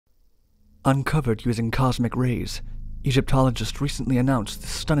Uncovered using cosmic rays, Egyptologists recently announced the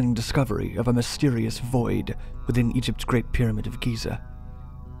stunning discovery of a mysterious void within Egypt's Great Pyramid of Giza.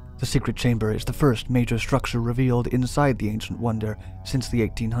 The secret chamber is the first major structure revealed inside the ancient wonder since the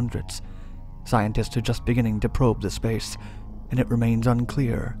 1800s. Scientists are just beginning to probe the space, and it remains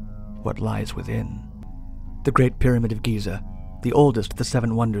unclear what lies within. The Great Pyramid of Giza, the oldest of the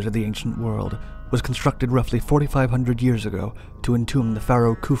 7 wonders of the ancient world, was constructed roughly 4,500 years ago to entomb the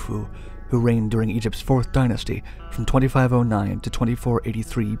pharaoh Khufu, who reigned during Egypt's 4th dynasty from 2509 to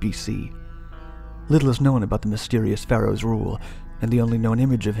 2483 BC. Little is known about the mysterious pharaoh's rule, and the only known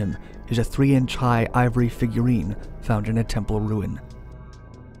image of him is a 3-inch-high ivory figurine found in a temple ruin.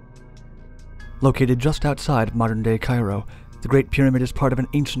 Located just outside of modern-day Cairo, the Great Pyramid is part of an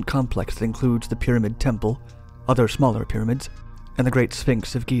ancient complex that includes the Pyramid Temple, other smaller pyramids, and the Great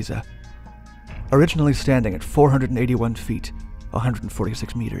Sphinx of Giza. Originally standing at 481 feet,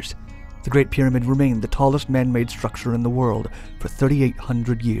 146 meters, the Great Pyramid remained the tallest man-made structure in the world for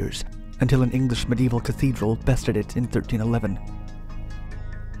 3,800 years, until an English medieval cathedral bested it in 1311.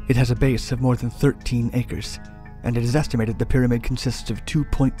 It has a base of more than 13 acres, and it is estimated the pyramid consists of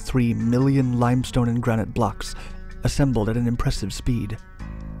 2.3 million limestone and granite blocks, assembled at an impressive speed.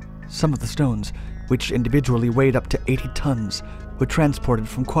 Some of the stones, which individually weighed up to 80 tons, were transported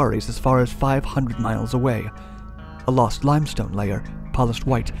from quarries as far as 500 miles away. A lost limestone layer, polished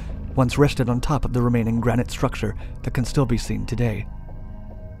white, once rested on top of the remaining granite structure that can still be seen today.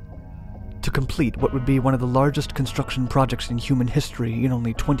 To complete what would be one of the largest construction projects in human history in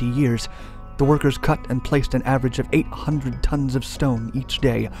only 20 years, the workers cut and placed an average of 800 tons of stone each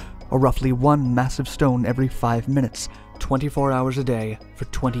day, or roughly 1 massive stone every 5 minutes, 24 hours a day, for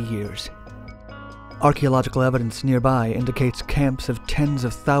 20 years. Archaeological evidence nearby indicates camps of tens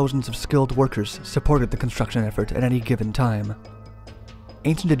of thousands of skilled workers supported the construction effort at any given time.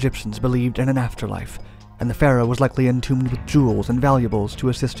 Ancient Egyptians believed in an afterlife, and the pharaoh was likely entombed with jewels and valuables to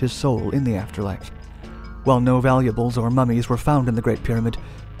assist his soul in the afterlife. While no valuables or mummies were found in the Great Pyramid,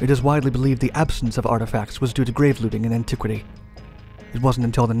 it is widely believed the absence of artifacts was due to grave looting in antiquity. It wasn't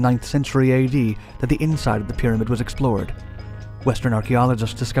until the 9th century AD that the inside of the pyramid was explored. Western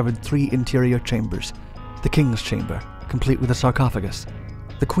archaeologists discovered 3 interior chambers: the King's Chamber, complete with a sarcophagus,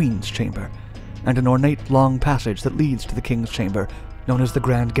 the Queen's Chamber, and an ornate long passage that leads to the King's Chamber, known as the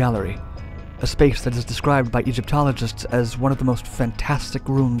Grand Gallery, a space that is described by Egyptologists as one of the most fantastic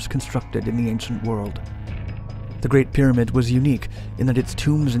rooms constructed in the ancient world. The Great Pyramid was unique in that its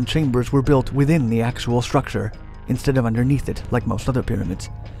tombs and chambers were built within the actual structure, instead of underneath it like most other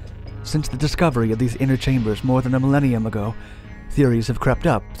pyramids. Since the discovery of these inner chambers more than a millennium ago, theories have crept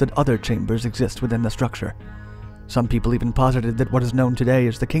up that other chambers exist within the structure. Some people even posited that what is known today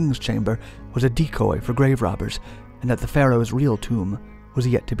as the King's Chamber was a decoy for grave robbers, and that the pharaoh's real tomb was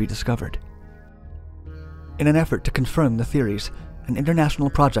yet to be discovered. In an effort to confirm the theories, an international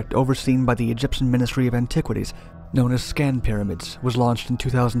project overseen by the Egyptian Ministry of Antiquities, known as Scan Pyramids, was launched in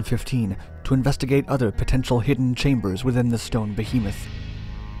 2015 to investigate other potential hidden chambers within the stone behemoth.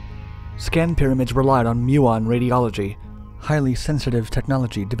 Scan Pyramids relied on muon radiology, highly sensitive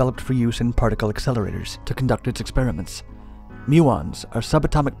technology developed for use in particle accelerators, to conduct its experiments. Muons are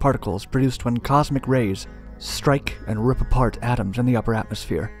subatomic particles produced when cosmic rays strike and rip apart atoms in the upper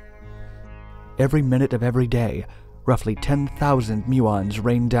atmosphere. Every minute of every day, roughly 10,000 muons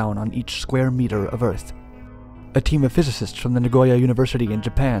rain down on each square meter of Earth. A team of physicists from the Nagoya University in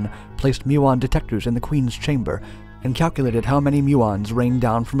Japan placed muon detectors in the Queen's Chamber and calculated how many muons rained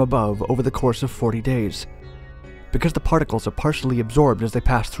down from above over the course of 40 days. Because the particles are partially absorbed as they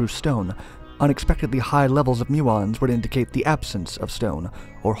pass through stone, unexpectedly high levels of muons would indicate the absence of stone,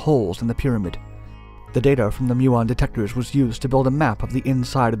 or holes in the pyramid. The data from the muon detectors was used to build a map of the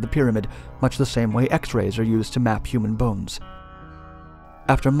inside of the pyramid, much the same way X-rays are used to map human bones.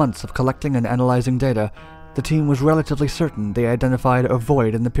 After months of collecting and analyzing data, the team was relatively certain they identified a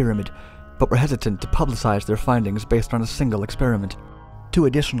void in the pyramid, but were hesitant to publicize their findings based on a single experiment. 2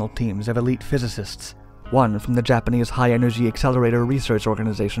 additional teams of elite physicists, one from the Japanese High Energy Accelerator Research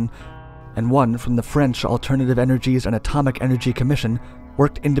Organization, and one from the French Alternative Energies and Atomic Energy Commission,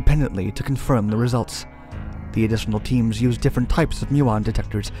 worked independently to confirm the results. The additional teams used different types of muon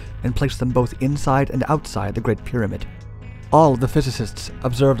detectors and placed them both inside and outside the Great Pyramid. All of the physicists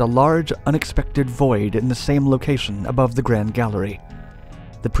observed a large, unexpected void in the same location above the Grand Gallery.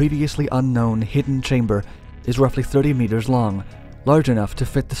 The previously unknown hidden chamber is roughly 30 meters long, large enough to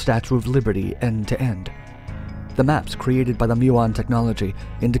fit the Statue of Liberty end to end. The maps created by the muon technology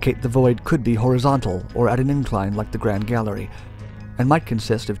indicate the void could be horizontal or at an incline like the Grand Gallery, and might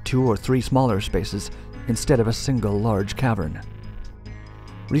consist of 2 or 3 smaller spaces instead of a single large cavern.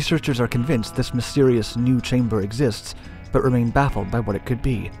 Researchers are convinced this mysterious new chamber exists, but remain baffled by what it could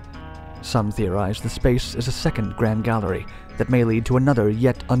be. Some theorize the space is a second Grand Gallery that may lead to another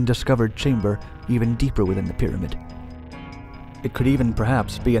yet undiscovered chamber even deeper within the pyramid. It could even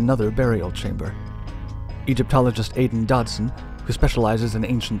perhaps be another burial chamber. Egyptologist Aidan Dodson, who specializes in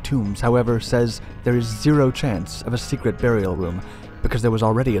ancient tombs, however, says there is zero chance of a secret burial room because there was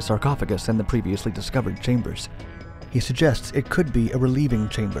already a sarcophagus in the previously discovered chambers. He suggests it could be a relieving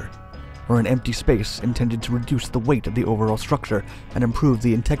chamber, or an empty space intended to reduce the weight of the overall structure and improve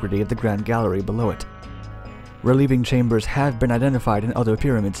the integrity of the Grand Gallery below it. Relieving chambers have been identified in other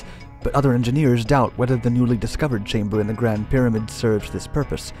pyramids, but other engineers doubt whether the newly discovered chamber in the Grand Pyramid serves this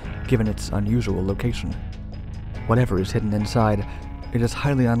purpose, given its unusual location. Whatever is hidden inside, it is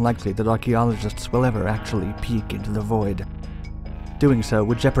highly unlikely that archaeologists will ever actually peek into the void. Doing so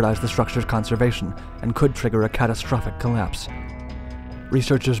would jeopardize the structure's conservation and could trigger a catastrophic collapse.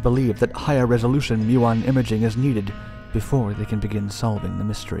 Researchers believe that higher resolution muon imaging is needed before they can begin solving the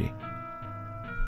mystery.